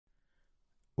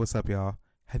What's up, y'all?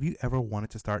 Have you ever wanted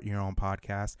to start your own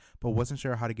podcast but wasn't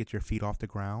sure how to get your feet off the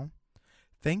ground?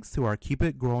 Thanks to our Keep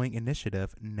It Growing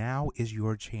initiative, now is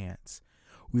your chance.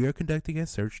 We are conducting a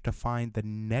search to find the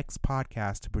next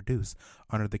podcast to produce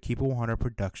under the Keep It 100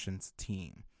 Productions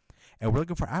team. And we're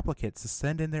looking for applicants to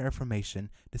send in their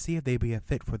information to see if they'd be a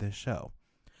fit for this show.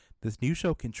 This new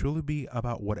show can truly be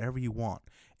about whatever you want.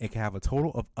 It can have a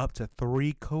total of up to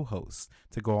 3 co-hosts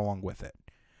to go along with it.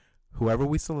 Whoever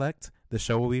we select, the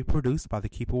show will be produced by the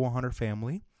Keep It 100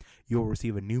 family. You will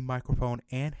receive a new microphone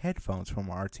and headphones from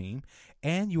our team,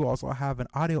 and you also have an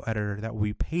audio editor that will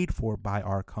be paid for by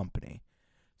our company.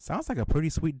 Sounds like a pretty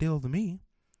sweet deal to me.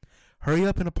 Hurry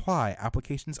up and apply.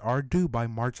 Applications are due by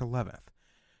March 11th.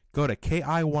 Go to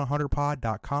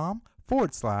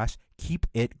ki100pod.com/keep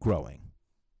it growing.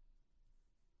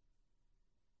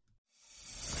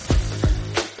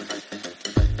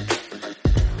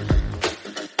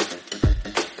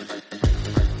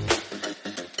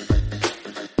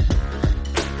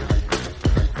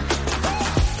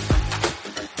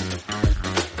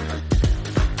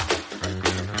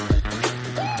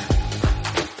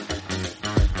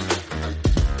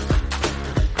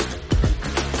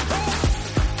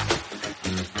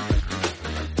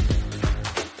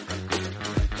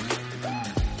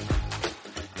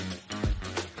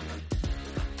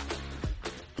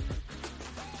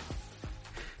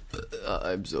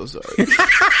 I'm so sorry.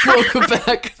 Welcome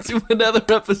back to another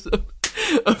episode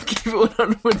of Keep It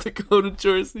 100 with Dakota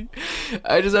Chorsey.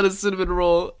 I just had a cinnamon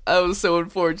roll. I was so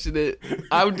unfortunate.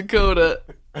 I'm Dakota.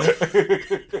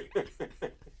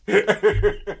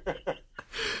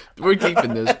 We're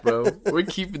keeping this, bro. We're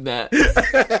keeping that.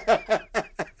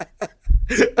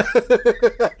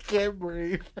 I can't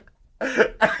breathe.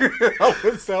 I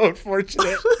was so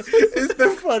unfortunate. It's the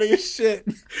funniest shit.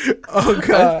 Oh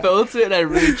god! I felt it and I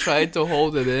really tried to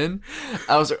hold it in.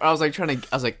 I was like,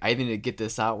 I need to get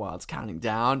this out while it's counting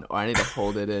down, or I need to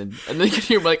hold it in. And then you can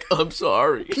hear me like, I'm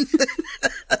sorry.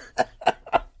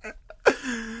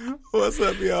 What's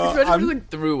up, y'all? I just like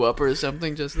threw up or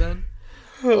something just then.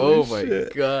 Oh my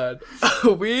shit. god.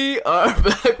 We are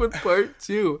back with part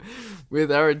 2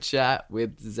 with our chat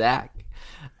with Zach.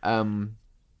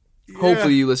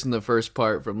 Hopefully you listened to the first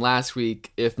part from last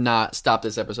week. If not, stop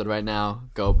this episode right now.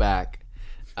 Go back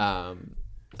and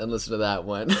listen to that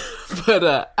one.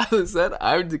 But as I said,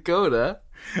 I'm Dakota.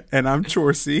 And I'm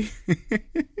Chorsey.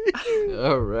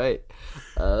 All right.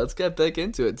 Let's get back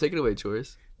into it. Take it away,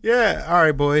 Chors. Yeah. All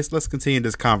right, boys. Let's continue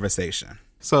this conversation.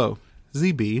 So,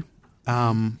 ZB,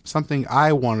 something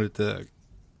I wanted to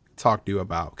talk to you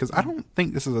about, because I don't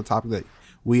think this is a topic that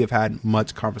we have had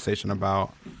much conversation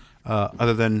about.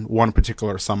 Other than one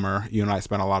particular summer, you and I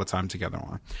spent a lot of time together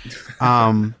on. I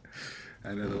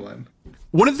know the one.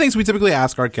 One of the things we typically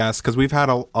ask our guests, because we've had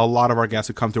a lot of our guests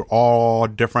who come through all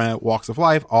different walks of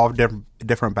life, all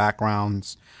different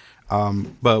backgrounds,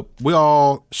 but we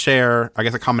all share, I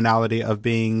guess, a commonality of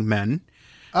being men.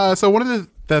 So one of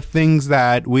the things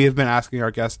that we have been asking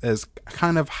our guests is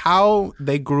kind of how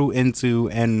they grew into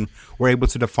and were able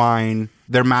to define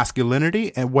their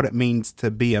masculinity and what it means to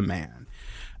be a man.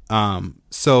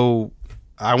 So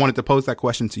I wanted to pose that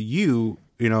question to you,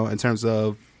 in terms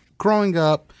of growing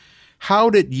up, how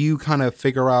did you kind of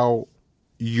figure out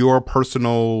your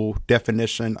personal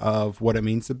definition of what it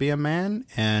means to be a man?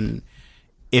 And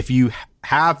if you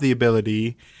have the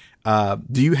ability,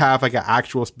 do you have like an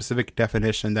actual specific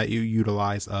definition that you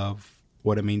utilize of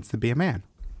what it means to be a man?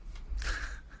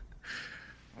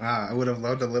 Wow, I would have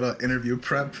loved a little interview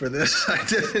prep for this. I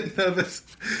didn't know this.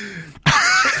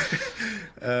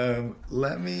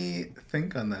 Let me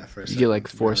think on that for a second. You get like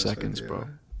 4 seconds, bro.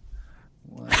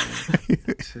 1,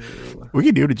 2. We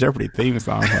can do the Jeopardy theme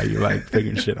song while you like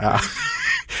figuring shit out.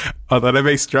 Although that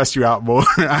may stress you out more.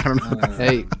 I don't know.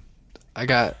 Hey, I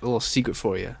got a little secret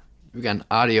for you. We got an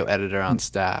audio editor on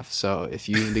staff, so if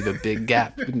you leave a big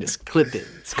gap, you can just clip it.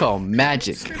 It's called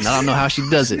magic, and I don't know how she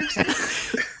does it.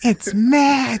 It's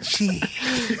magic.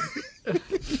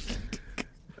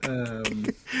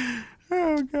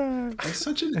 Oh god,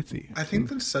 I think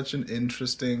that's such an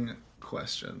interesting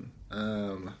question.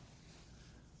 And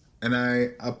I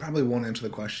probably won't answer the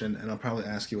question, and I'll probably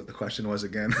ask you what the question was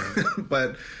again.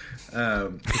 But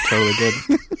totally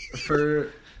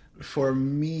good. For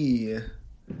me,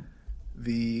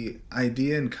 the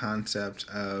idea and concept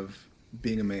of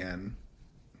being a man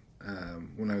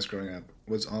when I was growing up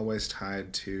was always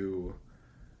tied to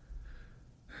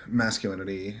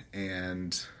masculinity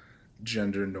and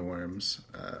gender norms,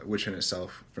 which in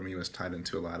itself for me was tied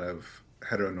into a lot of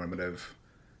heteronormative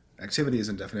activities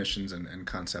and definitions and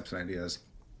concepts and ideas.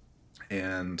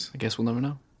 And I guess we'll never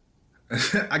know.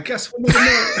 I guess we'll never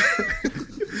know.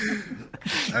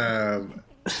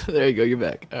 There you go. You're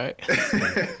back. All right.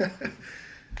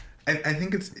 I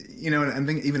think it's, and I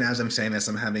think even as I'm saying this,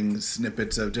 I'm having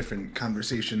snippets of different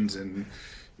conversations and,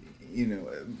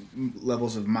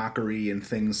 levels of mockery and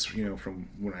things, from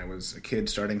when I was a kid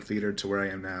starting theater to where I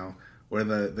am now, where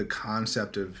the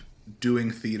concept of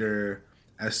doing theater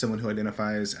as someone who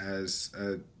identifies as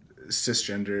a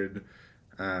cisgendered,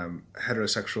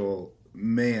 heterosexual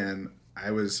man,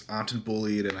 I was often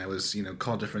bullied and I was,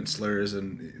 called different slurs,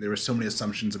 and there were so many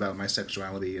assumptions about my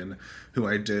sexuality and who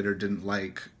I did or didn't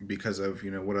like because of,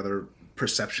 what other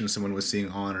perceptions someone was seeing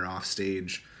on or off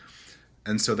stage.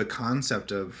 And so the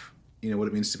concept of, what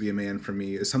it means to be a man for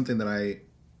me is something that I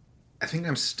think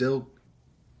I'm still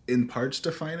in parts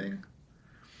defining.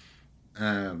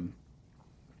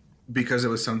 Because it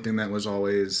was something that was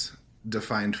always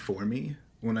defined for me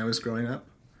when I was growing up.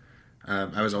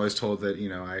 I was always told that,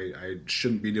 I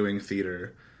shouldn't be doing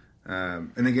theater.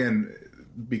 And again,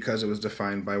 because it was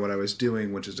defined by what I was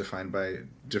doing, which is defined by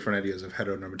different ideas of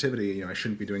heteronormativity, I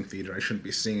shouldn't be doing theater. I shouldn't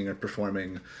be singing or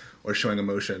performing or showing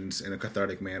emotions in a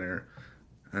cathartic manner.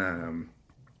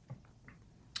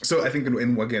 So I think,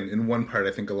 in one part,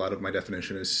 I think a lot of my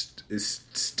definition is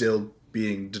still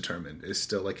being determined, is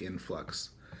still like in flux.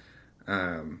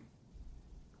 And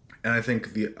I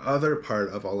think the other part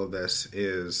of all of this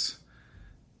is,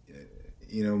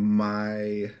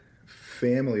 my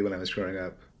family when I was growing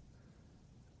up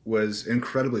was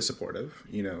incredibly supportive,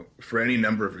 for any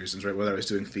number of reasons, right? Whether I was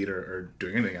doing theater or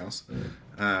doing anything else.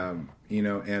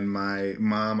 And my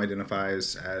mom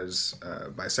identifies as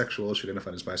bisexual. She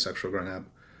identified as bisexual growing up.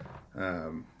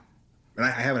 And I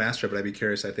haven't asked her, but I'd be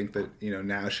curious. I think that,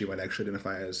 now she might actually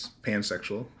identify as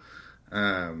pansexual.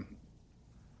 And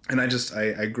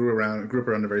I grew up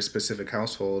around a very specific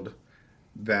household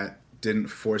that didn't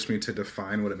force me to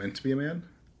define what it meant to be a man.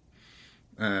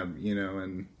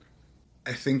 And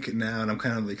I think now, and I'm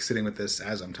kind of like sitting with this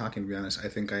as I'm talking, to be honest, I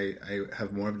think I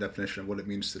have more of a definition of what it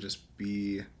means to just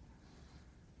be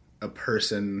a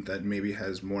person that maybe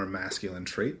has more masculine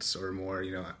traits or more,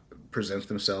 presents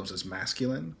themselves as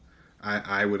masculine.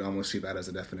 I would almost see that as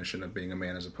a definition of being a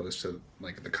man as opposed to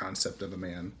like the concept of a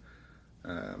man.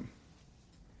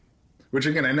 Which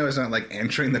again, I know is not like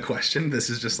answering the question. This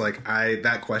is just like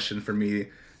that question for me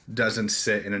doesn't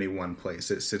sit in any one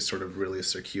place. It sits sort of really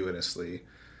circuitously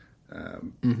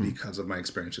because of my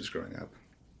experiences growing up.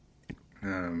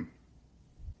 Now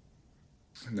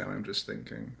I'm just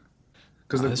thinking.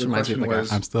 Because the question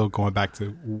was... I'm still going back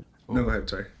to... No, go ahead,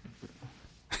 sorry.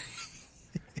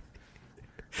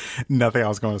 Nothing I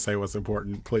was going to say was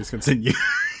important. Please continue.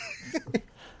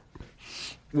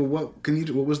 Well,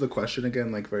 what was the question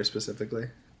again, like very specifically?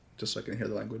 Just so I can hear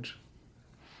the language.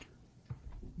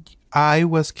 I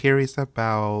was curious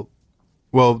about,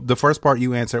 the first part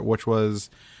you answered, which was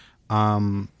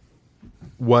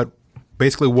what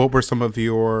were some of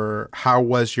how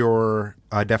was your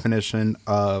definition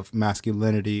of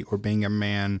masculinity or being a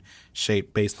man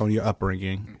shaped based on your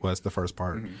upbringing was the first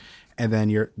part. Mm-hmm. And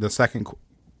then the second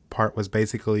part was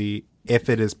basically if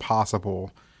it is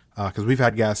possible, because we've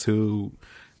had guests who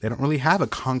they don't really have a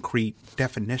concrete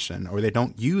definition or they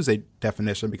don't use a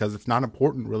definition because it's not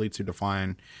important really to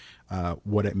define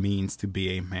what it means to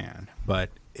be a man. But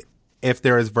if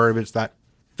there is verbiage that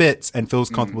fits and feels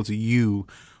comfortable to you,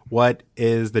 what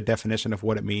is the definition of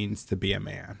what it means to be a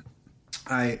man?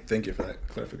 I thank you for that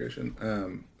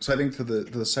clarification. So I think to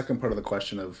the second part of the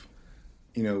question of,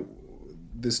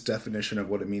 this definition of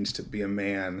what it means to be a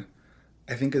man,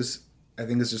 I think is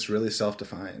just really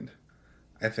self-defined.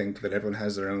 I think that everyone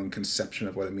has their own conception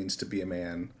of what it means to be a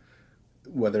man,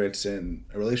 whether it's in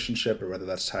a relationship or whether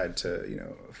that's tied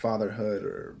to, fatherhood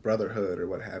or brotherhood or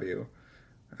what have you.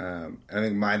 I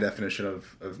think my definition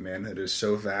of manhood is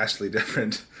so vastly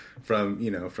different from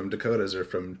Dakota's or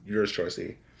from yours,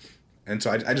 Chauncey. And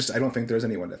so I don't think there's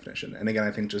any one definition. And again,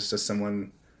 I think just as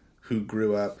someone who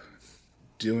grew up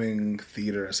doing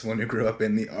theater, as someone who grew up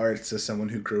in the arts, as someone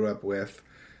who grew up with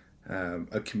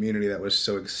a community that was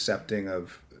so accepting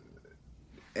of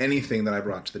anything that I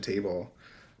brought to the table,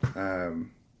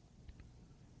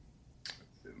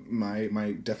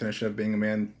 my definition of being a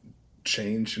man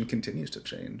changed and continues to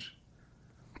change.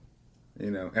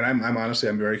 And I'm honestly,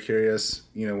 I'm very curious,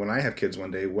 when I have kids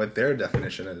one day, what their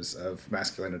definition is of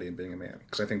masculinity and being a man.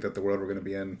 Because I think that the world we're going to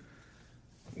be in,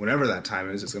 whenever that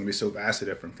time is, it's going to be so vastly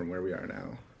different from where we are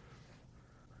now.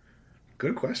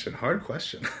 Good question. Hard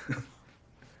question.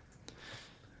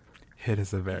 It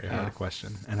is a very hard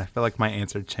question. And I feel like my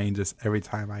answer changes every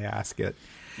time I ask it.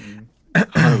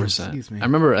 100%. I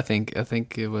remember, I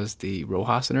think it was the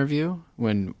Rojas interview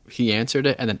when he answered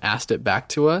it and then asked it back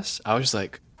to us. I was just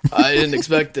like, I didn't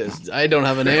expect this. I don't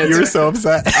have an answer. You were so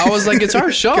upset. I was like, it's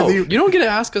our show. 'Cause You don't get to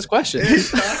ask us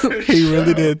questions. He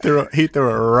really did. He threw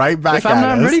it right back If I'm at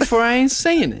not us. ready for it, I ain't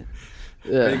saying it.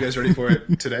 Are Yeah. you guys ready for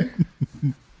it today?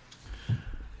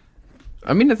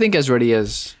 I mean, I think as ready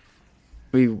as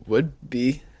we would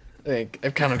be. Like,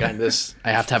 I've kind of gotten this.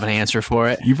 I have to have an answer for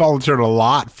it. You volunteered a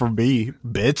lot for me,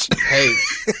 bitch. Hey,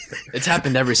 it's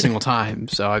happened every single time,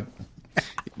 so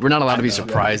we're not allowed to be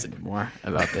surprised anymore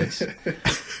about this.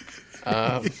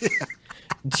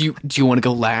 Do you want to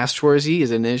go last, Schwarzy?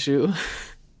 Is it an issue?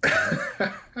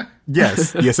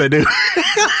 Yes, yes, I do.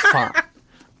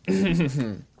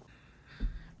 Fine.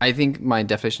 I think my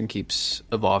definition keeps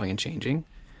evolving and changing.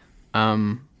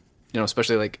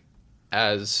 Especially like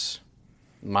as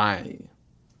my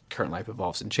current life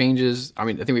evolves and changes. I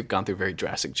mean, I think we've gone through very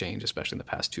drastic change, especially in the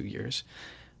past 2 years.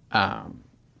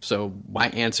 So my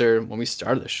answer when we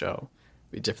started the show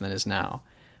would be different than it is now.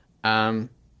 And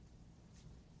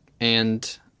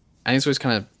I think it's always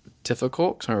kind of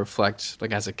difficult because I reflect,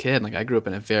 like as a kid, like I grew up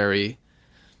in a very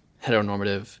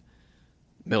heteronormative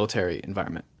military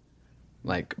environment.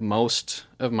 Like most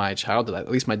of my childhood, at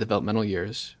least my developmental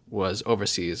years, was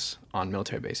overseas on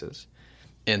military bases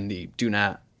in the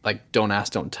don't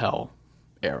ask, don't tell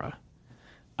era.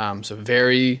 So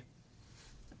very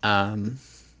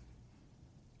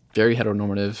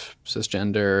heteronormative,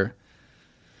 cisgender,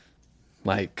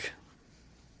 like,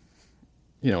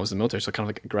 it was the military, so kind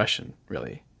of like aggression,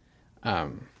 really.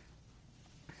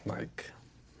 Like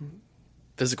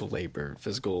physical labor,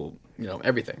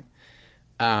 everything.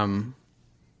 And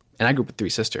I grew up with 3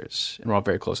 sisters, and we're all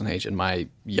very close in age. And my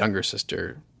younger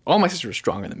sister, all my sisters were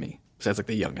stronger than me, because I was like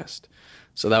the youngest.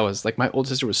 So that was like my older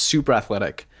sister was super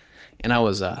athletic, and I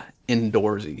was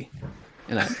indoorsy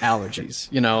and I had allergies,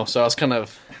 So I was kind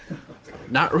of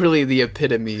not really the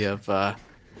epitome of the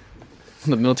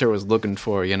military was looking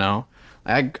for,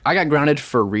 I got grounded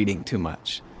for reading too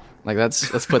much. Like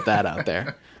let's put that out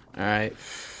there. All right.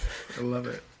 I love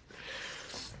it.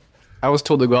 I was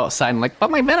told to go outside and but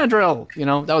my Benadryl,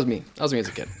 that was me. That was me as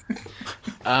a kid.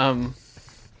 And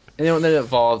then it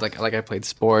evolved, like I played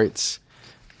sports.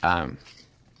 And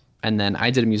then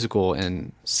I did a musical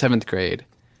in 7th grade.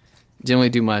 Didn't really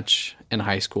do much in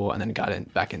high school, and then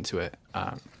got back into it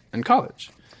in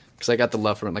college. Because I got the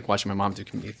love for it, like watching my mom do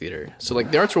community theater. So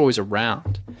like the arts were always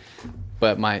around,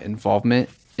 but my involvement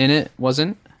in it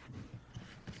wasn't.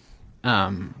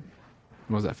 What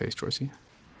was that face, Joycey?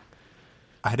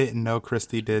 I didn't know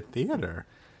Christy did theater.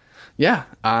 Yeah,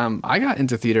 I got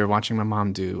into theater watching my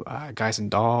mom do Guys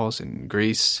and Dolls and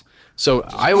Grease. So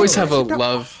I always have a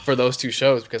love for those 2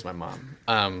 shows because of my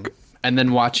mom. And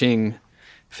then watching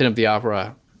Phantom of the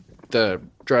Opera, the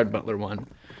Gerard Butler one,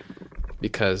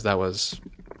 because that was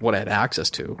what I had access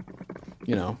to,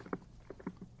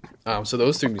 So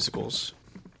those 3 musicals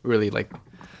really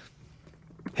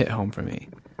hit home for me.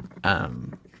 I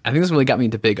think this really got me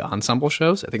into big ensemble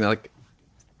shows. I think that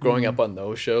growing up on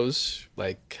those shows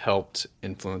helped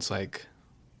influence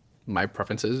my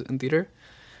preferences in theater.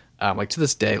 To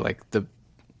this day, I can't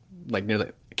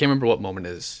remember what moment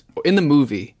it is in the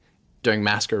movie during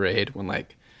Masquerade when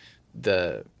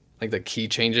the key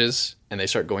changes and they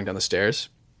start going down the stairs.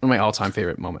 One of my all-time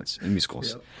favorite moments in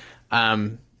musicals.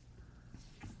 Yep.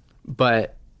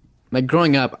 But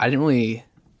growing up, I didn't really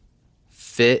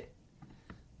fit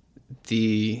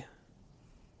the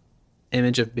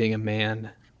image of being a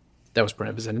man that was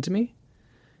presented to me.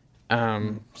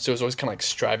 So it was always kind of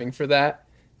striving for that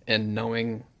and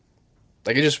knowing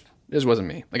it just wasn't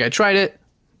me. I tried it.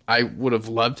 I would have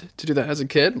loved to do that as a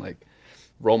kid.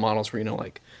 Role models were,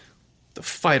 the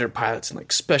fighter pilots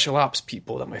and special ops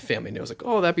people that my family knew. I was like,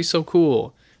 oh, that'd be so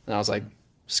cool. And I was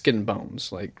skin and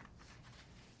bones,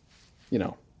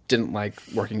 didn't like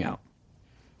working out.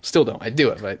 Still don't. I do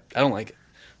it, but I don't like it.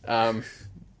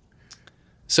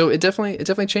 So it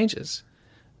definitely changes.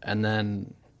 And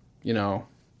then,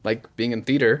 being in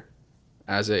theater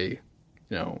as a,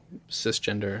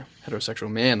 cisgender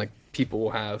heterosexual man, people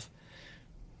will have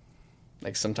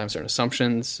sometimes certain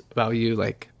assumptions about you.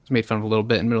 I was made fun of a little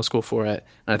bit in middle school for it.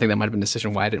 And I think that might have been a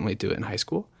decision why I didn't really do it in high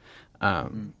school.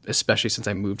 Especially since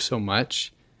I moved so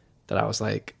much that I was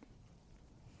I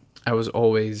was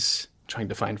always trying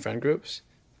to find friend groups.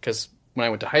 Because when I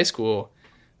went to high school,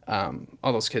 all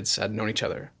those kids had known each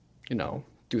other,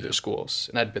 through their schools.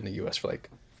 And I'd been in the U.S. for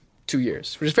 2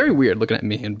 years, which is very weird looking at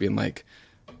me and being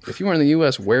if you weren't in the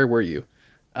U.S., where were you?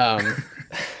 So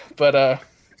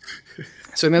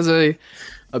that's a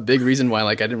big reason why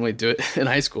I didn't really do it in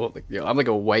high school. I'm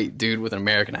a white dude with an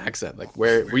American accent.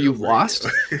 Where were you lost?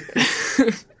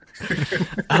 You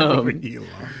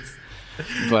lost.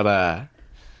 But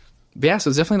But yeah, so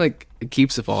it's definitely like it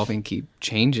keeps evolving, keep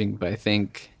changing. But I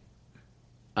think,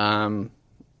 and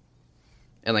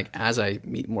like as I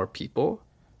meet more people,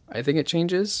 I think it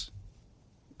changes.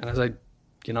 And as I,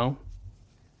 you know,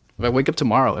 if I wake up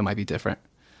tomorrow, it might be different.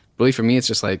 Really, for me, it's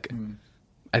just like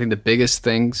I think the biggest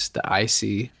things that I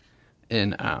see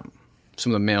in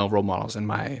some of the male role models in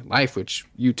my life, which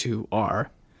you two are,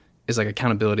 is like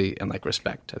accountability and like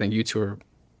respect. I think you two are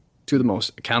two of the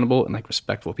most accountable and like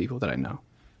respectful people that I know.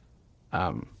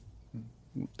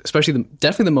 Especially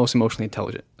definitely the most emotionally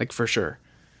intelligent, like for sure.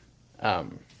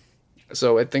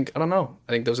 So I think, I don't know.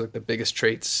 I think those are like the biggest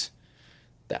traits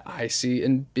that I see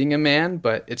in being a man,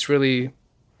 but it's really,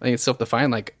 I think it's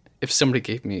self-defined. Like if somebody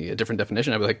gave me a different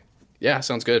definition, I'd be like, yeah,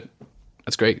 sounds good.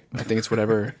 That's great. I think it's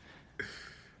whatever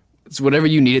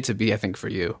you need it to be. I think for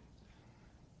you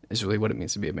is really what it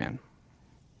means to be a man.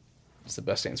 It's the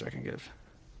best answer I can give.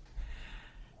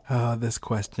 This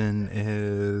question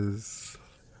is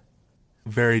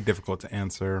very difficult to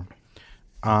answer.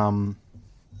 I'm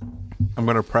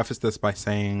going to preface this by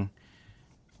saying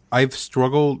I've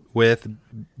struggled with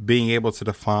being able to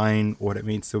define what it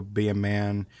means to be a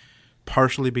man,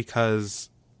 partially because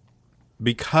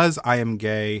I am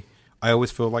gay. I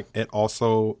always feel like it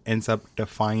also ends up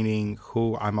defining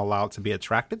who I'm allowed to be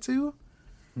attracted to.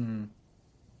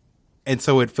 And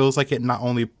so it feels like it not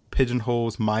only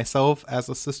pigeonholes myself as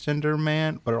a cisgender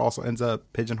man, but it also ends up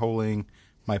pigeonholing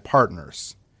my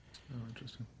partners. Oh,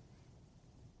 interesting.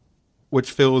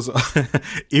 Which feels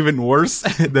even worse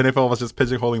than if I was just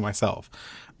pigeonholing myself.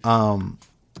 And,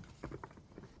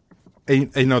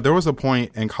 you know, there was a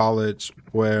point in college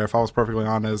where, if I was perfectly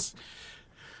honest,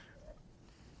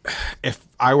 if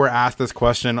I were asked this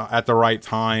question at the right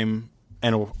time,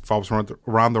 and if I was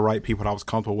around the right people that I was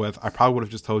comfortable with, I probably would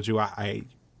have just told you I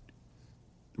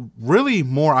really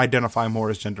more identify more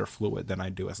as gender fluid than I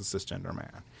do as a cisgender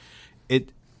man.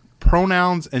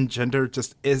 Pronouns and gender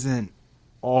just isn't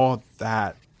all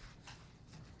that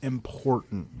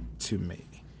important to me.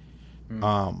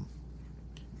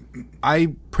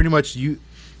 I pretty much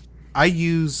I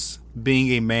use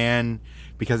being a man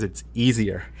because it's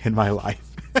easier in my life.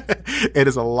 It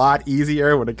is a lot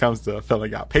easier when it comes to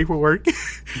filling out paperwork,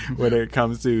 when it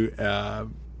comes to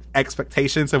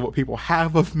expectations of what people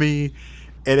have of me.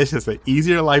 It is just an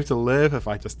easier life to live if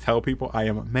I just tell people I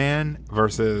am a man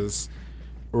versus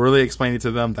really explaining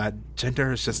to them that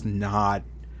gender is just not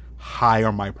high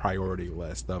on my priority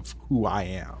list of who I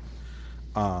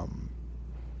am.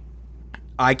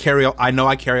 I know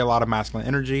I carry a lot of masculine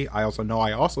energy. I also know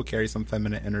I also carry some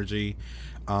feminine energy.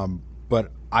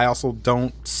 But I also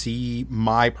don't see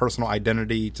my personal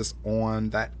identity just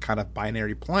on that kind of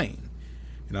binary plane.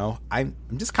 You know, I'm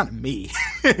just kind of me.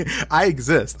 I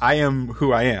exist. I am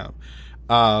who I am.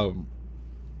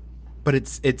 But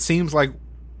it seems like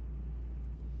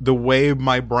the way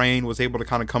my brain was able to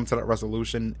kind of come to that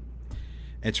resolution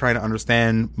and trying to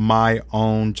understand my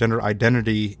own gender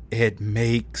identity, it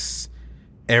makes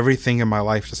everything in my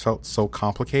life just felt so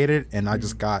complicated, and I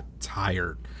just got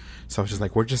tired. So I was just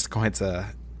like, we're just going to,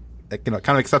 like, you know,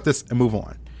 kind of accept this and move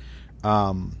on.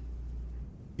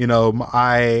 You know,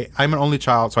 I'm an only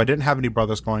child, so I didn't have any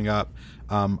brothers growing up.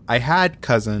 I had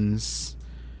cousins,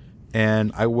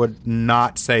 and I would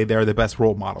not say they're the best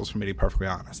role models for me, to be perfectly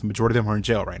honest. The majority of them are in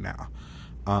jail right now.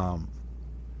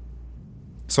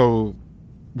 So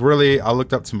really, I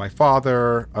looked up to my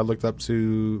father. I looked up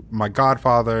to my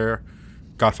godfathers,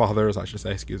 I should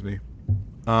say, excuse me.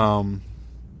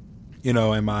 You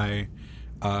know, and my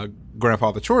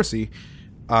grandfather Chorsey.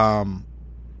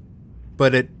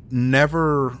 But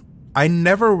I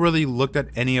never really looked at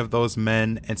any of those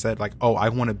men and said, like, oh, I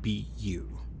want to be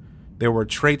you. There were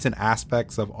traits and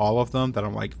aspects of all of them that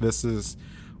I'm like, this is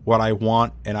what I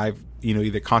want. And I've, you know,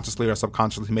 either consciously or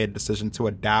subconsciously made a decision to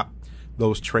adapt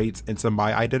those traits into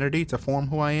my identity to form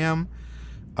who I am.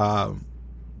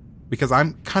 Because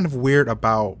I'm kind of weird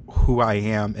about who I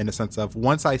am, in the sense of,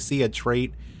 once I see a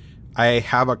trait, I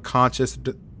have a conscious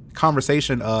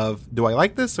conversation of, do I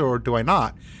like this or do I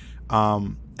not?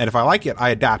 And if I like it, I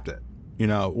adapt it. You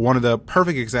know, one of the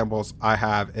perfect examples I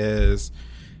have is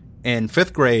in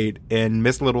 5th grade in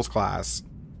Miss Little's class.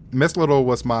 Miss Little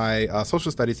was my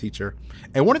social studies teacher.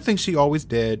 And one of the things she always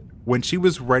did when she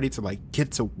was ready to, like,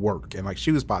 get to work and, like,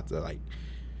 she was about to, like,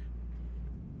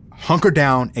 hunker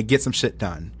down and get some shit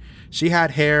done, she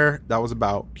had hair that was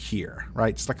about here,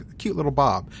 right? Just like a cute little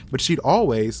bob. But she'd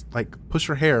always, like, push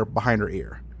her hair behind her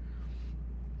ear.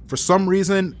 For some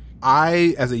reason,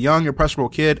 I, as a young, impressionable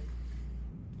kid,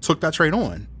 took that trait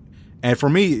on. And for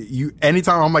me,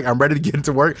 anytime I'm like, I'm ready to get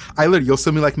into work, you'll see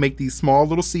me like make these small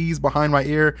little C's behind my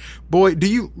ear. Boy,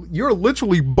 you're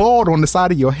literally bald on the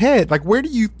side of your head. Like, where do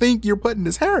you think you're putting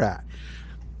this hair at?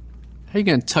 How are you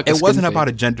going to tuck It wasn't about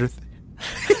a gender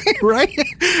right?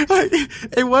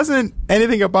 It wasn't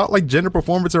anything about like gender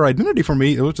performance or identity for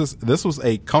me. It was just, this was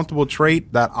a comfortable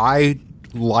trait that I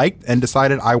liked and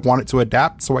decided I wanted to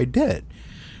adapt. So I did.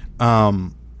 I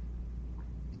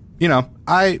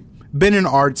been in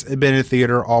arts, been in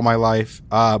theater all my life,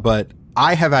 but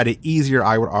I have had it easier,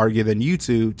 I would argue, than you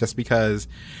two, just because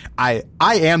I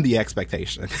am the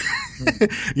expectation.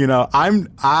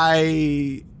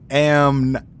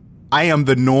 I am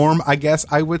the norm, I guess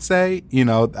I would say.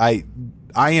 I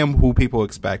am who people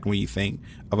expect when you think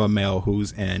of a male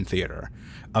who's in theater,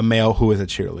 a male who is a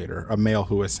cheerleader, a male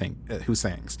who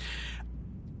sings.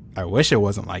 I wish it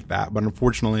wasn't like that, but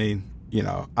unfortunately,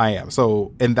 I am.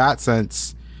 So in that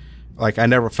sense, like, I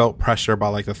never felt pressure by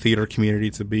like the theater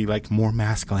community to be like more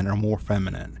masculine or more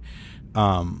feminine.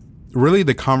 Really,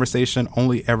 the conversation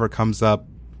only ever comes up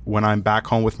when I'm back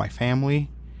home with my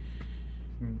family,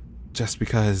 just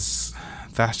because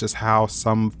that's just how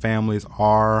some families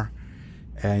are,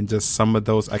 and just some of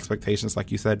those expectations,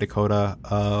 like you said, Dakota,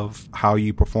 of how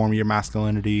you perform your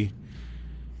masculinity.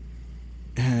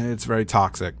 It's very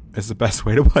toxic. It's the best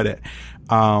way to put it.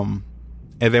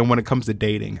 And then when it comes to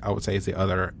dating, I would say it's the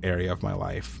other area of my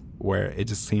life where it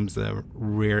just seems to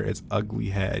rear its ugly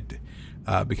head.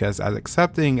 Because as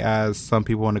accepting as some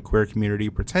people in the queer community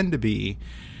pretend to be,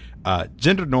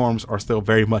 gender norms are still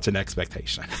very much an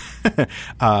expectation.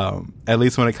 At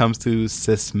least when it comes to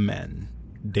cis men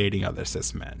dating other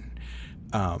cis men.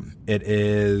 It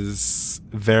is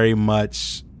very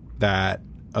much that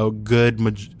a good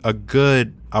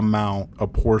amount, a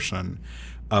portion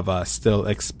of us still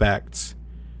expect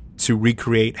to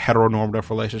recreate heteronormative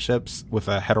relationships with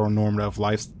a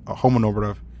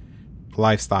homonormative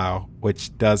lifestyle,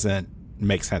 which doesn't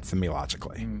make sense to me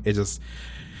logically. It's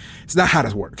not how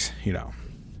this works,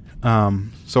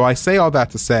 So I say all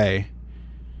that to say,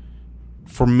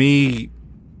 for me,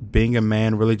 being a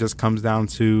man really just comes down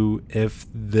to, if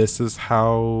this is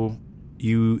how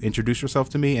you introduce yourself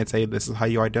to me and say this is how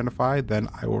you identify, then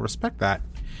I will respect that.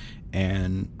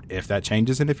 And if that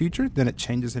changes in the future, then it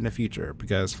changes in the future.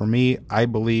 Because for me, I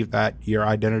believe that your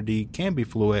identity can be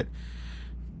fluid,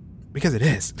 because it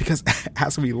is. Because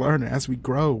as we learn and as we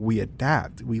grow, we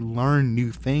adapt. We learn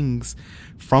new things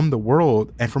from the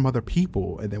world and from other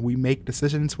people. And then we make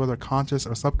decisions, whether conscious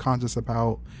or subconscious,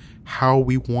 about how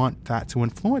we want that to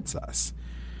influence us.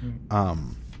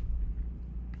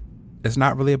 It's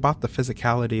not really about the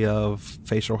physicality of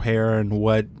facial hair and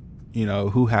what,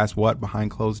 who has what behind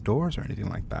closed doors or anything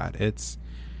like that. It's,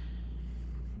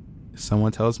 if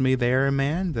someone tells me they're a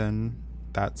man, then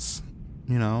that's,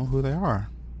 who they are.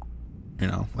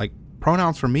 Like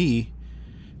pronouns for me,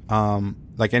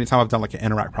 like anytime I've done like an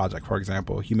Interact project, for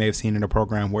example, you may have seen in a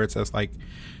program where it says like,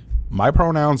 my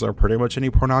pronouns are pretty much any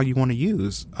pronoun you want to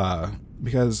use,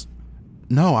 because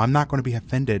no, I'm not going to be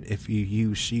offended if you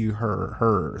use she, her,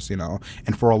 hers,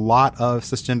 and for a lot of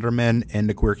cisgender men in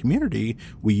the queer community,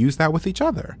 we use that with each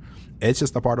other. It's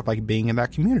just a part of like being in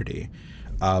that community.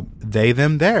 They,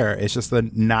 them, there. It's just a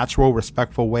natural,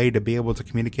 respectful way to be able to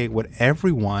communicate with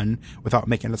everyone without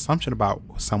making an assumption about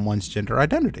someone's gender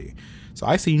identity. So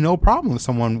I see no problem if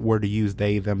someone were to use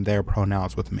they, them, their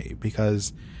pronouns with me,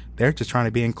 because they're just trying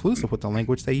to be inclusive with the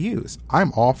language they use.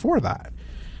 I'm all for that.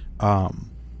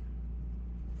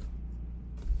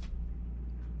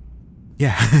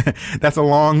 Yeah, that's a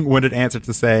long-winded answer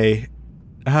to say,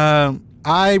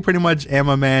 I pretty much am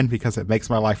a man because it makes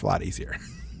my life a lot easier.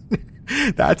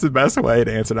 That's the best way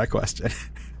to answer that question.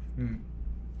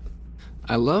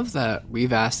 I love that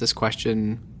we've asked this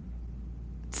question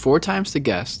 4 times to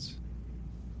guests,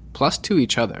 plus to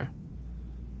each other,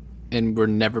 and we're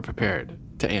never prepared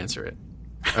to answer it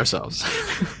ourselves.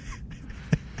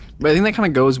 But I think that kind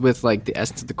of goes with like the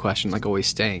essence of the question, like always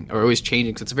staying or always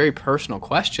changing, because it's a very personal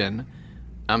question,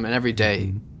 and every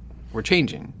day we're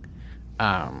changing.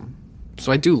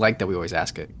 So I do like that we always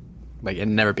ask it, like,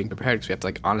 and never being prepared, because we have to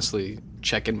like honestly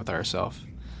check in with ourselves.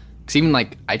 Because even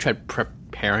like I tried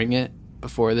preparing it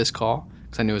before this call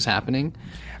because I knew it was happening,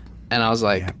 and I was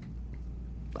like,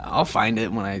 I'll find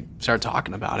it when I start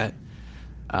talking about it.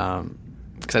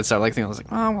 Because I'd start like thinking, I was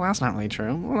like, oh, well, that's not really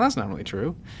true. Well, that's not really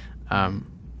true.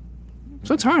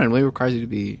 So it's hard. It really requires you to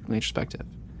be really introspective.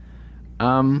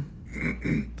 I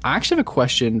actually have a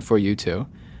question for you two.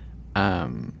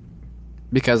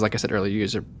 Because like I said earlier, you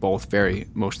guys are both very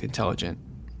emotionally intelligent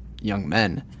young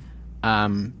men.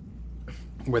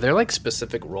 Were there like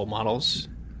specific role models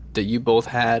that you both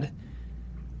had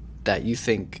that you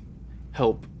think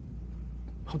helped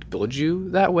build you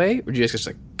that way, or do you guys just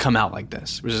like come out like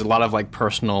this? There's a lot of like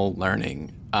personal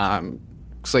learning.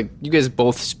 It's like you guys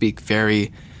both speak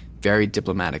very, very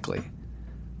diplomatically.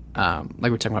 Like we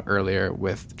were talking about earlier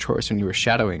with Troyce when you were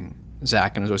shadowing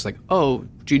Zach, and it was always like, "Oh,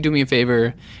 do you do me a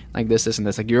favor?" Like this, and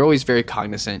this. Like you're always very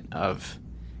cognizant of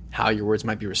how your words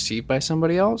might be received by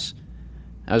somebody else.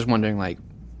 I was wondering, like,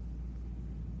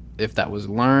 if that was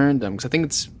learned, because I think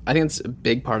it's a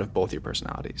big part of both your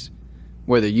personalities.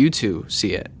 Whether you two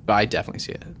see it, but I definitely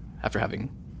see it after having,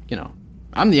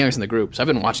 I'm the youngest in the group, so I've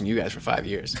been watching you guys for 5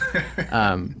 years.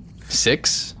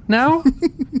 6 now?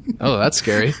 Oh, that's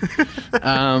scary.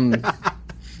 'Cause,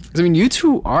 you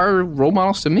two are role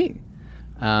models to me.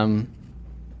 I'm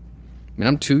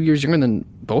 2 years younger than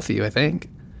both of you, I think.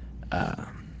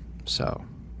 So,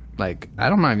 like,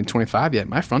 I'm not even 25 yet.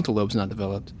 My frontal lobe's not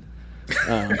developed.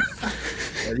 Yeah,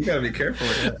 you gotta be careful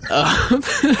with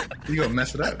that. You gonna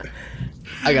mess it up.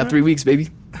 I got 3 weeks, baby,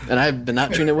 and I've been not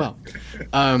treating it well.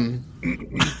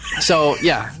 So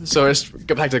let's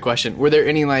go back to the question. Were there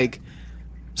any, like,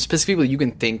 specific people you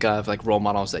can think of, like, role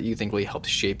models that you think really helped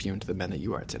shape you into the men that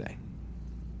you are today?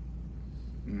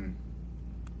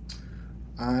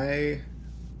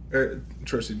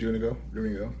 Troyce, do you want to go? Do you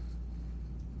want to go?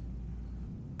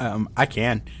 I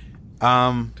can.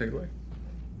 Take it away.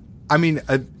 I mean,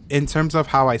 in terms of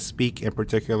how I speak in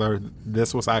particular,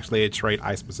 this was actually a trait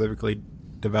I specifically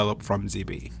developed from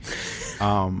ZB.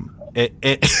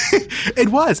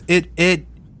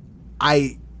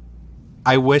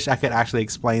 I wish I could actually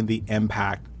explain the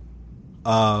impact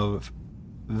of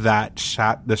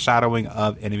the shadowing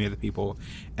of Enemy of the People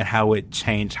and how it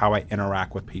changed how I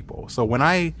interact with people. So when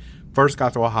I first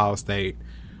got to Ohio State,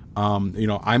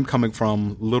 I'm coming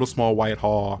from Little Small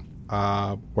Whitehall,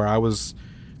 where I was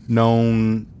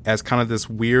known as kind of this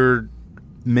weird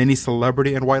mini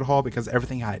celebrity in Whitehall because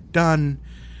everything I had done.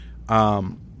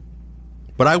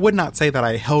 But I would not say that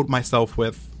I held myself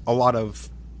with a lot of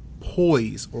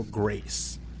poise or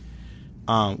grace,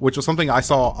 which was something I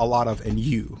saw a lot of in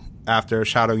you after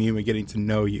shadowing you and getting to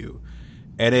know you.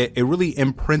 And it really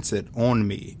imprinted on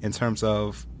me in terms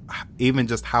of even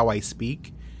just how I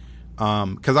speak.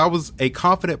 Because I was a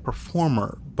confident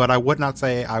performer, but I would not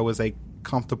say I was a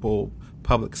comfortable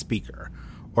public speaker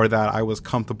or that I was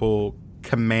comfortable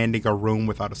commanding a room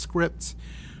without a script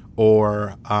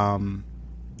or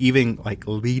even like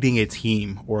leading a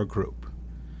team or a group.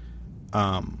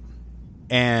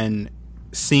 And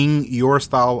seeing your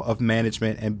style of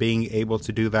management and being able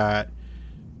to do that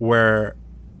where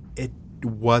it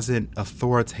wasn't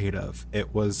authoritative,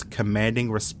 it was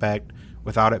commanding respect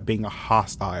without it being a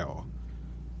hostile,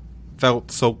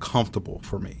 felt so comfortable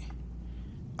for me.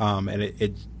 And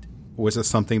it was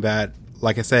just something that,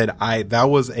 like I said, that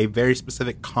was a very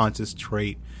specific conscious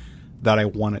trait that I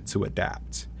wanted to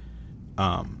adapt.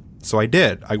 So I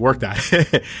did. I worked at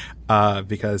it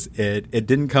because it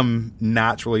didn't come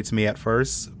naturally to me at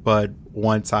first, but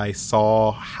once I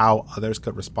saw how others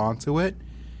could respond to it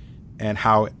and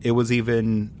how it was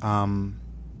even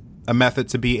a method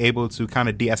to be able to kind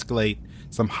of de-escalate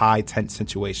some high tense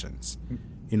situations.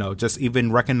 Just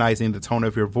even recognizing the tone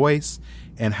of your voice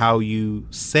and how you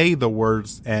say the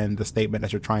words and the statement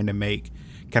that you're trying to make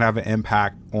can have an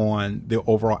impact on the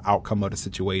overall outcome of the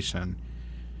situation.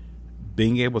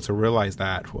 Being able to realize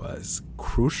that was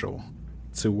crucial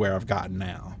to where I've gotten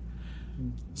now.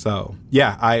 So,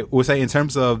 yeah, I would say in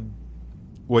terms of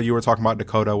what you were talking about,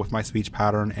 Dakota, with my speech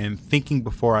pattern and thinking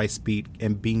before I speak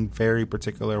and being very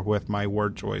particular with my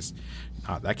word choice,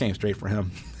 that came straight from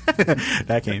him.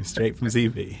 That came straight from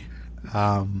ZB.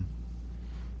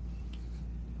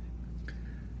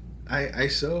 I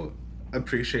so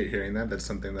appreciate hearing that. That's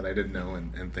something that I didn't know,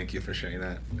 and thank you for sharing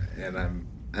that. And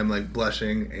I'm like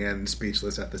blushing and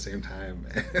speechless at the same time.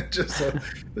 And just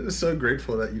so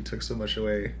grateful that you took so much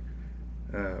away,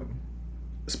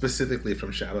 specifically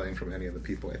from shadowing from any of the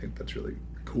people. I think that's really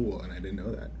cool, and I didn't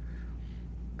know that.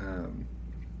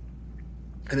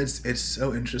 And it's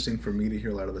so interesting for me to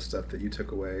hear a lot of the stuff that you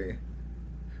took away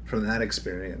from that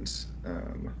experience.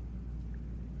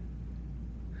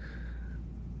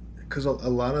 Because a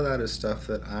lot of that is stuff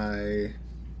that I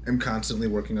am constantly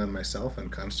working on myself and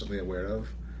constantly aware of.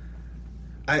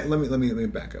 Let me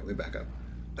back up.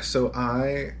 So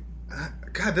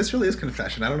God, this really is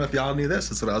confession. I don't know if y'all knew this.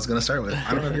 That's what I was going to start with.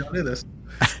 I don't know if y'all knew this.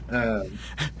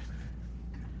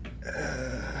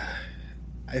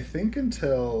 I think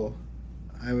until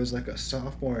I was like a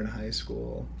sophomore in high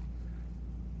school,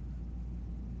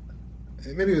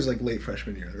 maybe it was like late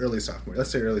freshman year, early sophomore. Let's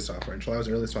say early sophomore. Until I was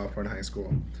early sophomore in high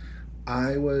school,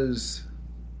 I was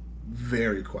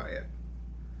very quiet.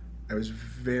 I was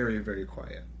very, very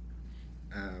quiet.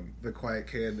 The quiet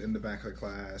kid in the back of the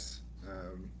class,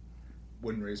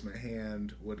 wouldn't raise my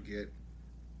hand, would get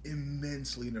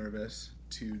immensely nervous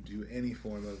to do any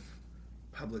form of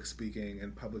public speaking.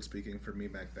 And public speaking for me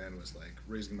back then was like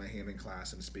raising my hand in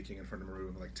class and speaking in front of a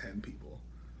room of like 10 people.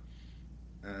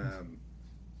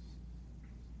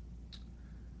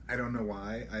 I don't know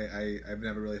why. I've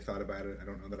never really thought about it. I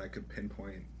don't know that I could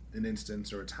pinpoint an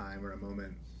instance or a time or a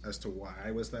moment as to why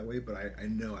I was that way, but I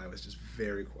know I was just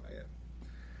very quiet.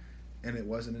 And it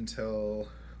wasn't until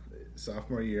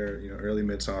sophomore year, early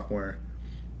mid-sophomore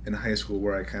in high school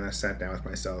where I kind of sat down with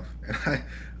myself. And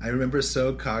I remember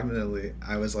so cognitively,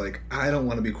 I was like, I don't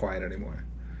want to be quiet anymore.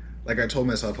 Like I told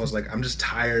myself, I was like, I'm just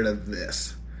tired of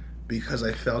this, because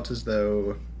I felt as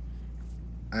though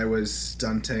I was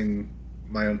stunting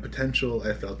my own potential.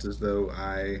 I felt as though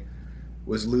I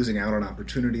was losing out on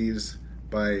opportunities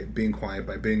by being quiet,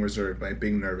 by being reserved, by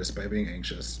being nervous, by being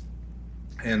anxious.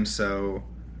 And so,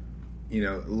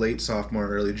 late sophomore,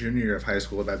 early junior year of high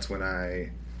school, that's when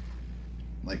I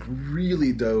like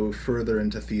really dove further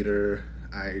into theater.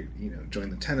 I,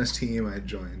 joined the tennis team. I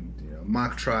joined,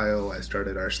 mock trial. I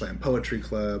started our slam poetry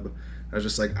club. I was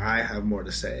just like, I have more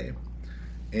to say.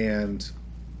 And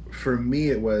for me,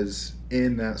 it was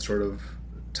in that sort of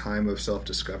time of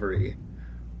self-discovery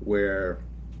where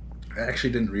I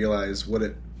actually didn't realize what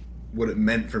it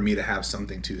meant for me to have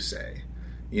something to say,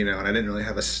 and I didn't really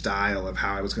have a style of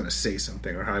how I was going to say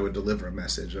something or how I would deliver a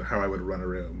message or how I would run a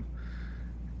room.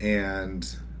 And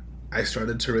I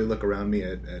started to really look around me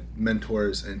at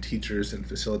mentors and teachers and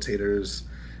facilitators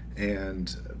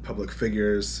and public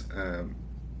figures.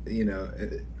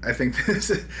 I think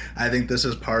this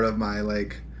is part of my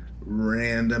like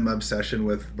random obsession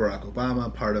with Barack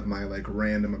Obama, part of my like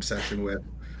random obsession with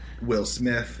Will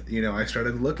Smith. I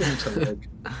started looking to like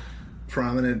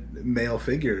prominent male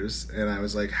figures, and I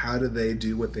was like, how do they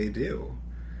do what they do?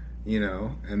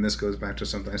 And this goes back to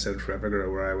something I said forever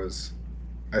ago, where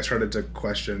I started to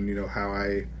question, how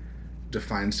I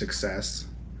define success.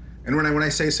 And when I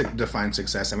say define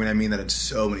success, I mean that it's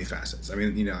so many facets. I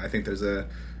think there's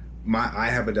I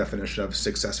have a definition of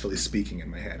successfully speaking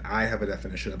in my head. I have a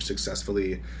definition of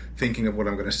successfully thinking of what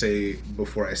I'm going to say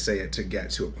before I say it to get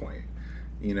to a point,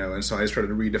 and so I started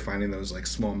redefining those like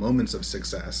small moments of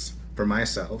success for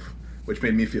myself, which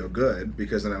made me feel good,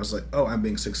 because then I was like, oh, I'm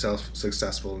being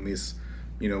successful in these,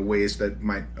 ways that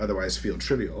might otherwise feel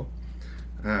trivial.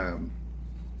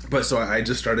 But so I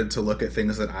just started to look at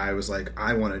things that I was like,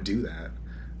 I want to do that,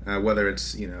 whether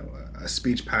it's, a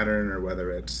speech pattern, or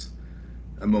whether it's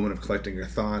a moment of collecting your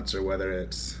thoughts, or whether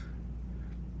it's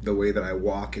the way that I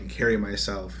walk and carry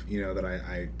myself, that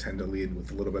I tend to lead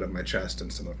with a little bit of my chest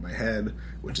and some of my head,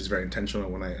 which is very intentional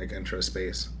when I enter a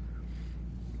space.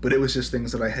 But it was just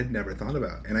things that I had never thought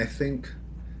about. And I think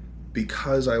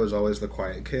because I was always the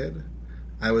quiet kid,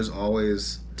 I was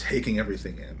always taking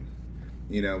everything in.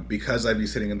 Because I'd be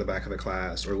sitting in the back of the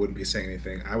class or wouldn't be saying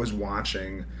anything, I was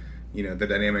watching the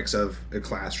dynamics of a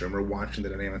classroom, or watching the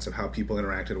dynamics of how people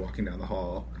interacted walking down the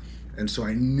hall. And so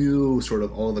I knew sort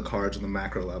of all the cards on the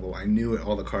macro level. I knew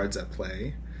all the cards at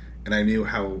play, and I knew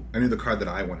the card that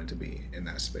I wanted to be in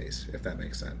that space, if that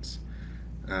makes sense.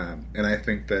 And I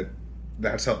think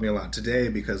that's helped me a lot today,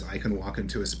 because I can walk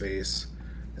into a space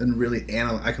and really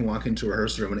I can walk into a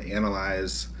rehearsal room and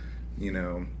analyze,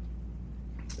 who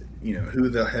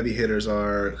the heavy hitters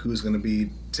are, who's going to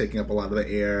be taking up a lot of the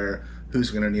air,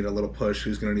 who's going to need a little push,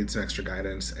 who's going to need some extra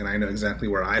guidance. And I know exactly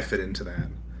where I fit into that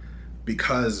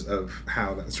because of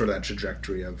how that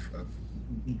trajectory of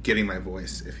getting my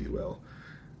voice, if you will.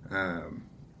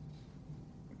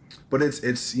 But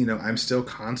it's I'm still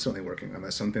constantly working on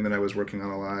this. Something that I was working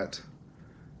on a lot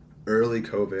early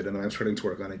COVID, and then I'm starting to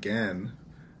work on again,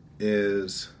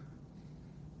 is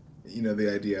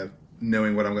the idea of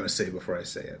knowing what I'm going to say before I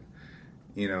say it.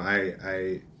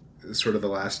 I sort of the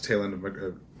last tail end of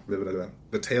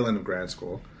the tail end of grad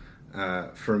school,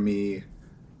 for me,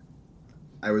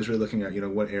 I was really looking at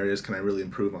what areas can I really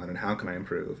improve on and how can I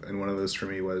improve. And one of those for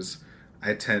me was,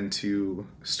 I tend to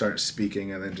start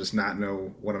speaking and then just not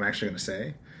know what I'm actually going to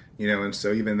say, and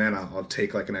so even then I'll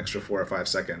take like an extra 4 or 5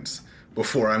 seconds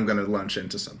before I'm going to launch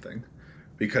into something,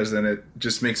 because then it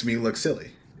just makes me look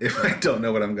silly if I don't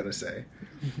know what I'm going to say.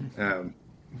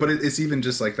 But it's even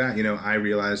just like that. I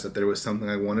realized that there was something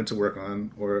I wanted to work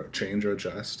on or change or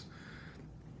adjust.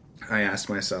 I asked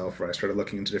myself, or I started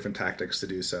looking into different tactics to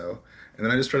do so, and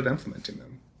then I just started implementing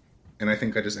them. And I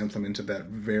think I just implemented that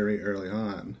very early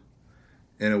on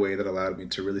in a way that allowed me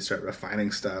to really start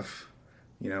refining stuff,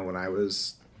 when I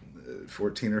was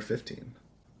 14 or 15.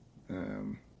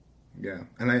 And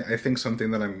I think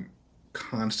something that I'm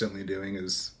constantly doing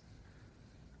is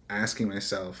asking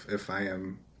myself if I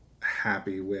am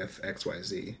happy with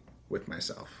XYZ with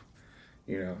myself.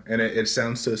 And it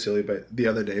sounds so silly, but the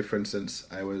other day, for instance,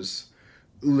 I was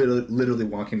literally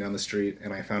walking down the street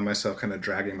and I found myself kind of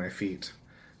dragging my feet.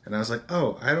 And I was like,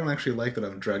 oh, I don't actually like that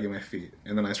I'm dragging my feet.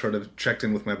 And then I sort of checked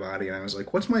in with my body and I was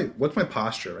like, what's my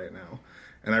posture right now?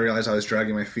 And I realized I was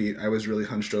dragging my feet. I was really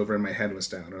hunched over and my head was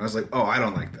down. And I was like, oh, I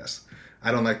don't like this. I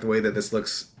don't like the way that this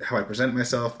looks, how I present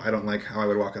myself. I don't like how I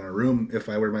would walk in a room if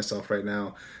I were myself right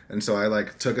now. And so I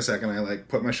took a second, I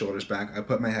put my shoulders back, I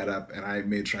put my head up, and I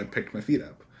made sure I picked my feet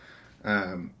up.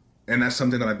 And that's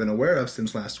something that I've been aware of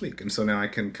since last week. And so now I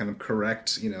can kind of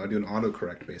correct, I do an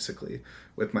autocorrect basically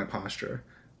with my posture.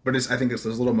 But I think it's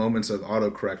those little moments of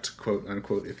autocorrect, quote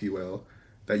unquote, if you will,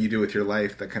 that you do with your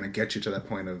life that kind of get you to that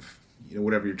point of,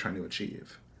 whatever you're trying to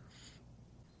achieve.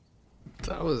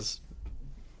 That was...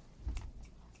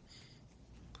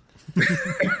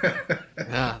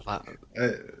 yeah,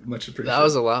 much appreciated. That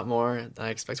was a lot more than I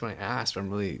expected when I asked. But I'm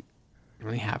really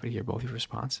happy to hear both your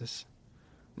responses.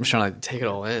 I'm just trying to take it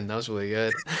all in. That was really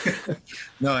good.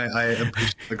 No, I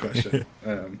appreciate the question.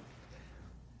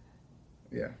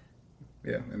 Yeah,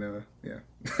 I know. Yeah,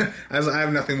 I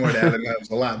have nothing more to add. That was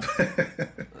a lot.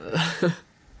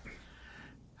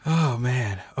 Oh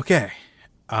man. Okay.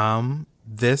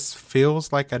 This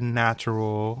feels like a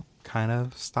natural kind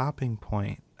of stopping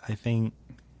point. I think.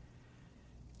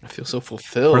 I feel so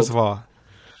fulfilled. First of all,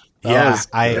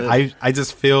 I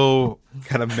just feel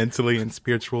kind of mentally and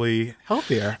spiritually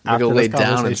healthier. I'm gonna lay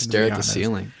down and stare at the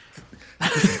ceiling.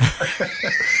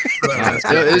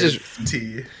 It was just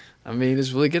tea. I mean,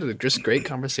 it's really good. Just great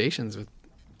conversations with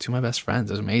two of my best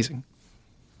friends. It was amazing.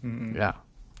 Mm-hmm. Yeah.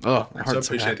 Oh, I so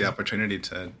appreciate the opportunity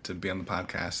to be on the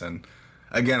podcast. And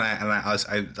again,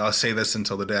 I'll say this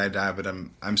until the day I die, but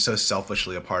I'm so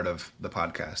selfishly a part of the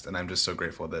podcast, and I'm just so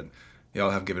grateful that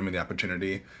y'all have given me the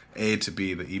opportunity, A, to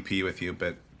be the EP with you,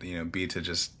 but B, to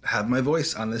just have my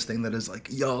voice on this thing that is like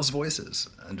y'all's voices.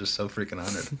 I'm just so freaking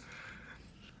honored.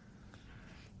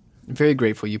 I'm very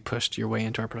grateful you pushed your way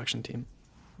into our production team.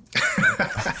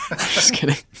 Just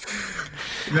kidding.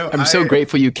 No, I'm so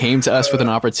grateful you came to us with an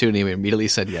opportunity. We immediately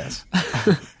said yes.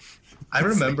 I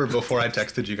remember before I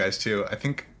texted you guys too. I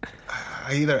think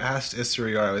I either asked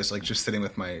Isri or I was just sitting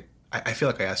with my. I feel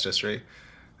like I asked Isri,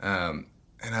 and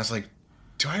I was like,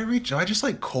 "Do I just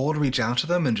cold reach out to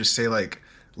them and just say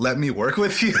let me work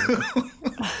with you?"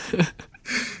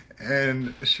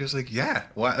 And she was like, "Yeah,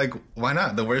 why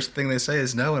not? The worst thing they say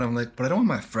is no." And I'm like, "But I don't want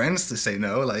my friends to say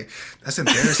no. That's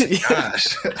embarrassing."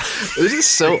 Gosh, it was just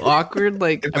so awkward.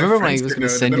 I remember when I was going to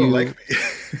send you.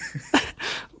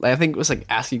 I think it was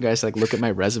asking you guys to look at my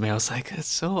resume. I was like, it's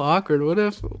so awkward. What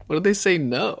if they say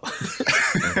no?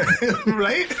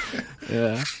 Right?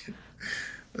 Yeah.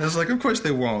 I was like, of course they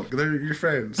won't. They're your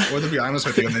friends. Or they'll be honest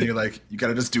with you, and then you're like, you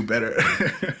gotta just do better.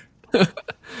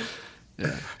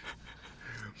 Yeah.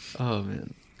 Oh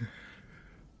man.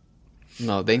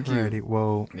 No, thank you. Alrighty,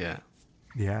 well, yeah.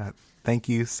 Thank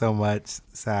you so much,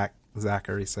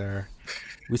 Zachary, sir.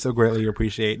 We so greatly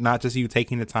appreciate not just you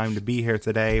taking the time to be here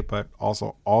today, but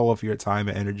also all of your time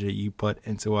and energy you put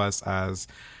into us as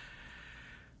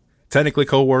technically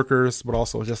co-workers, but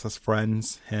also just as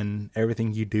friends, and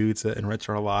everything you do to enrich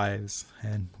our lives.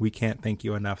 And we can't thank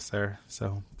you enough, sir.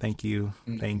 So thank you.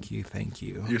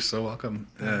 You're so welcome.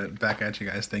 Back at you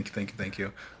guys. Thank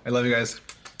you. I love you guys.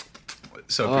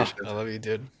 So appreciate it. I love you,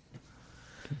 dude.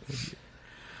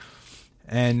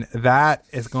 And that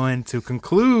is going to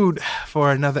conclude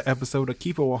for another episode of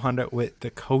Keep It 100 with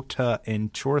Dakota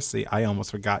and Chorsey. I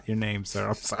almost forgot your name, sir.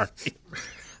 I'm sorry.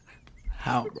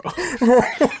 How, bro?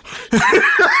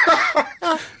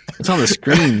 It's on the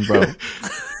screen, bro.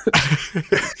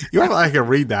 You act like I can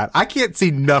read that. I can't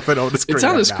see nothing on the screen. It's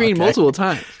on the screen multiple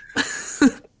times.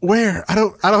 Where? I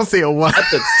don't see a what. At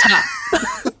the top.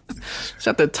 It's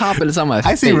at the top and it's on my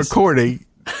face. I see recording.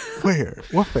 Where?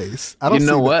 What face? I don't you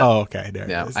know see what? Oh, okay. There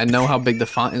it is. I know how big the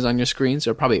font is on your screen, so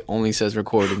it probably only says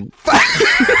recording.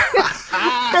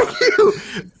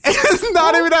 It's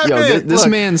not even that big. This Look,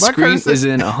 man's screen is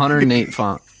in 108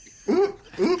 font.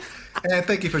 And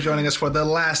thank you for joining us for the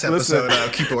last episode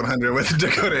of Keep It 100 with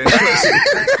Dakota and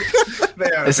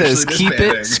Chorsey. It says keep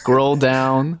it, scroll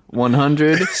down,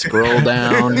 100, scroll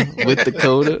down with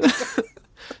Dakota.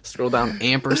 Scroll down,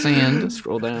 ampersand,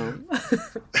 scroll down.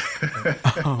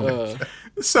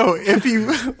 So if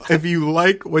you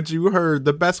like what you heard,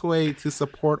 the best way to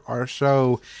support our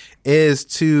show is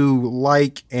to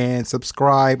like and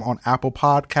subscribe on Apple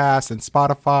Podcasts and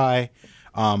Spotify.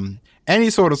 any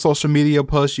sort of social media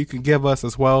push you can give us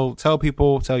as well. Tell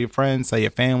people, tell your friends, tell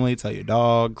your family, tell your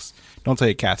dogs. Don't tell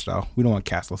your cats, though. We don't want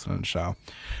cats listening to the show.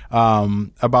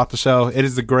 About the show. It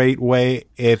is a great way.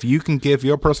 If you can give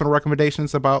your personal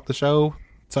recommendations about the show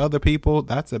to other people,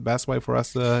 that's the best way for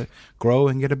us to grow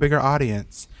and get a bigger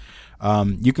audience.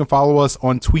 You can follow us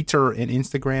on Twitter and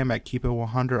Instagram at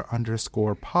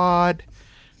keepit100_pod.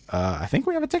 I think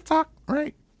we have a TikTok,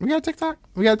 right? We got a TikTok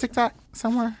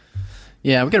somewhere.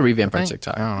 Yeah, we gotta revamp our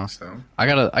TikTok. I don't know. So I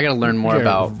gotta learn more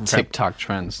about TikTok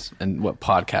trends and what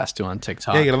podcasts do on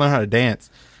TikTok. Yeah, you gotta learn how to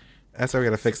dance. That's how we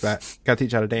gotta fix that. Gotta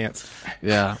teach how to dance.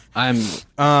 Yeah, it's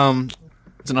an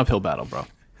uphill battle, bro.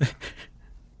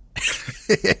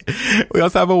 We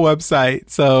also have a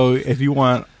website. So if you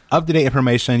want up-to-date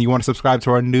information, you want to subscribe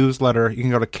to our newsletter, you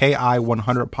can go to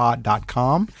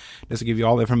ki100pod.com. This will give you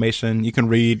all the information. You can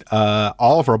read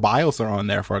all of our bios are on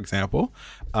there, for example.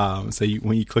 So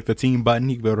when you click the team button,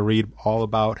 you can be able to read all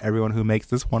about everyone who makes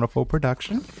this wonderful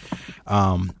production.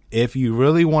 If you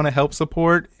really want to help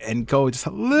support and go just a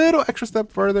little extra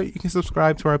step further, you can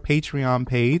subscribe to our Patreon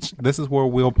page. This is where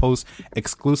we'll post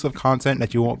exclusive content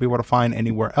that you won't be able to find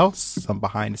anywhere else. Some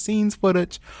behind the scenes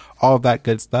footage, all of that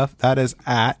good stuff. That is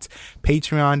at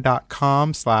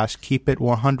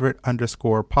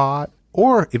patreon.com/keepit100_pod.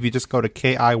 Or if you just go to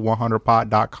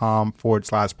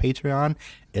ki100pod.com/Patreon,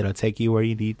 it'll take you where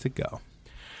you need to go.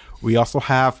 We also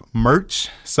have merch.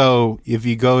 So if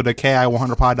you go to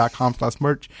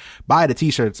ki100pod.com/merch, buy the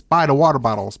t-shirts, buy the water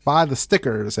bottles, buy the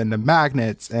stickers and the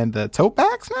magnets and the tote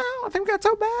bags now. I think we got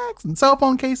tote bags and cell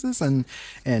phone cases and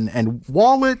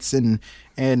wallets and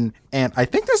I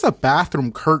think there's a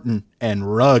bathroom curtain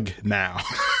and rug now.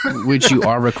 Which you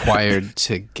are required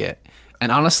to get.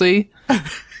 And honestly,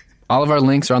 all of our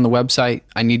links are on the website.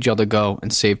 I need y'all to go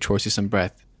and save Chorsey some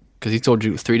breath. Because he told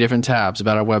you 3 different tabs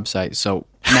about our website. So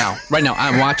right now,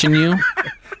 I'm watching you.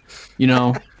 You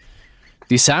know,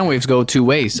 these sound waves go 2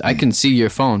 ways. I can see your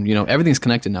phone. You know, everything's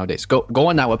connected nowadays. Go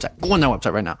on that website. Go on that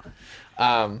website right now.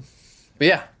 But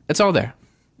yeah, it's all there.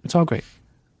 It's all great.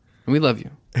 And we love you.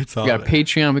 It's all we got our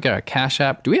Patreon. We got our Cash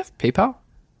App. Do we have PayPal?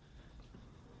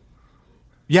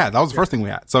 Yeah, that was the first thing we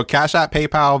had. So Cash App,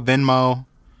 PayPal, Venmo.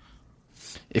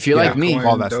 If you're like me,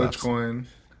 all that stuff. Dogecoin.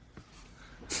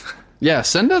 Yeah,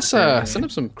 send us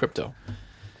some crypto.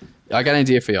 I got an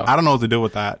idea for y'all. I don't know what to do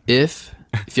with that. If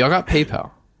y'all got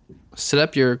PayPal, set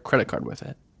up your credit card with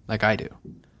it, like I do.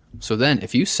 So then,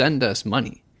 if you send us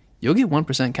money, you'll get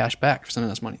 1% cash back for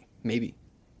sending us money. Maybe.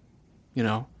 You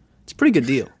know, it's a pretty good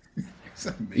deal.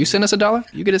 You send us $1,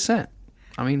 you get a cent.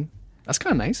 I mean, that's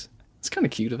kind of nice. It's kind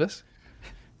of cute of us.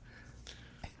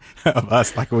 Of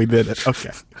us, like we did it. Okay.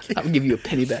 I'll give you a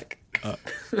penny back.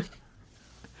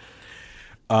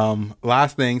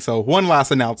 Last thing. So one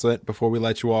last announcement before we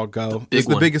let you all go. It's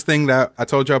the one. biggest thing that I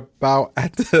told you about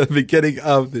at the beginning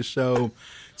of the show.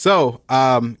 So,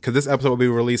 because this episode will be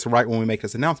released right when we make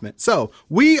this announcement. So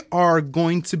we are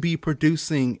going to be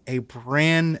producing a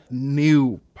brand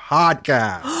new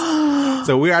podcast.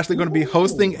 So we're actually going to be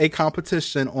hosting a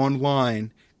competition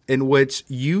online in which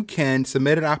you can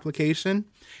submit an application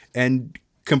and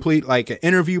complete like an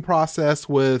interview process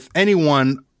with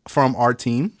anyone from our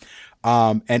team.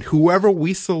 And whoever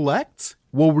we select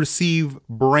will receive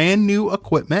brand new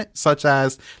equipment, such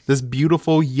as this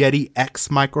beautiful Yeti X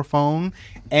microphone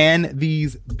and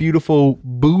these beautiful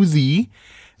Boozy,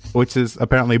 which is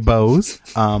apparently Bose,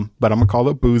 but I'm gonna call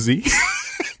it Boozy,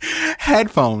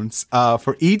 headphones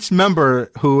for each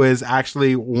member who is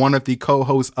actually one of the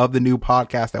co-hosts of the new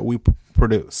podcast that we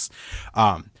produce.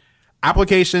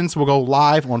 Applications will go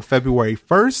live on February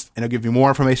 1st, and it'll give you more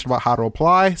information about how to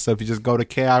apply. So if you just go to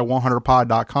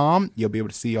ki100pod.com, you'll be able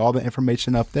to see all the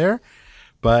information up there.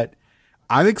 But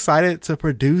I'm excited to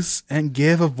produce and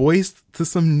give a voice to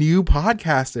some new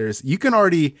podcasters. You can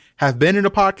already have been in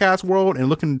the podcast world and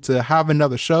looking to have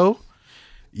another show.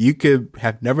 You could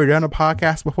have never done a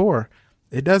podcast before.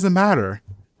 It doesn't matter.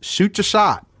 Shoot your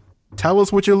shot. Tell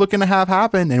us what you're looking to have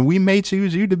happen, and we may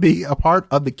choose you to be a part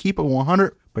of the Keep It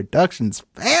 100 Productions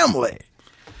family.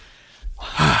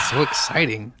 Wow, so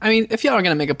exciting. I mean, if y'all are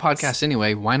going to make a podcast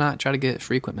anyway, why not try to get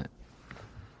free equipment?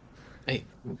 Hey,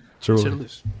 Truly. consider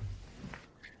loose.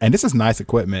 And this is nice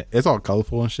equipment. It's all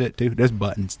colorful and shit, too. There's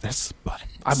buttons. There's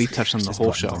buttons. I'll be touching the There's whole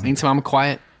buttons show. on Anytime I'm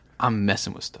quiet, I'm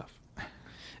messing with stuff.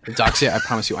 If Doc's here, I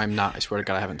promise you I'm not. I swear to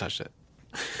God, I haven't touched it.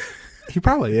 He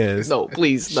probably is. No,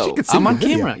 please, no. can see I'm the on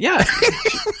video. camera. Yeah.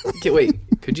 Okay, wait.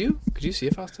 Could you see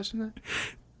if I was touching that?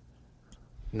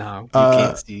 No, you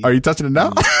can't see. Are you touching it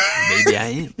now? Maybe I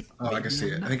am. Oh, I can see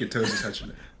it. I think your toes are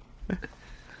touching it.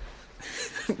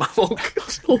 My whole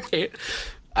hand.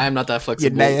 I am not that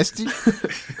You're flexible. nasty.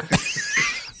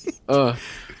 All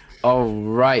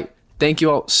right. Thank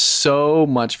you all so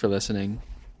much for listening.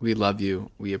 We love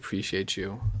you. We appreciate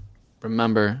you.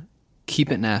 Remember,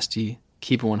 keep it nasty.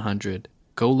 Keep it 100.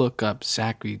 Go look up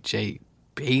Zachary J.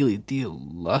 Bailey, the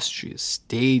illustrious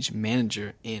stage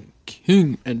manager and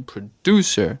king and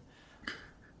producer.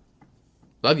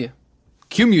 Love you.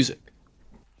 Cue music.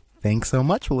 Thanks so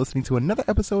much for listening to another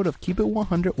episode of Keep It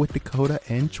 100 with Dakota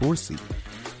and Chorsey.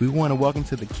 We want to welcome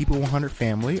to the Keep It 100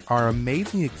 family our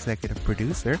amazing executive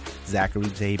producer,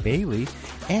 Zachary J. Bailey,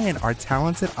 and our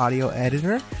talented audio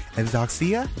editor,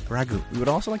 Evdoxia Ragu. We would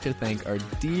also like to thank our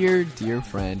dear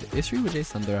friend, Isri Vijay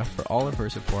Sundara, for all of her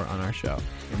support on our show.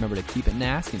 Remember to keep it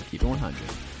nasty and keep it 100.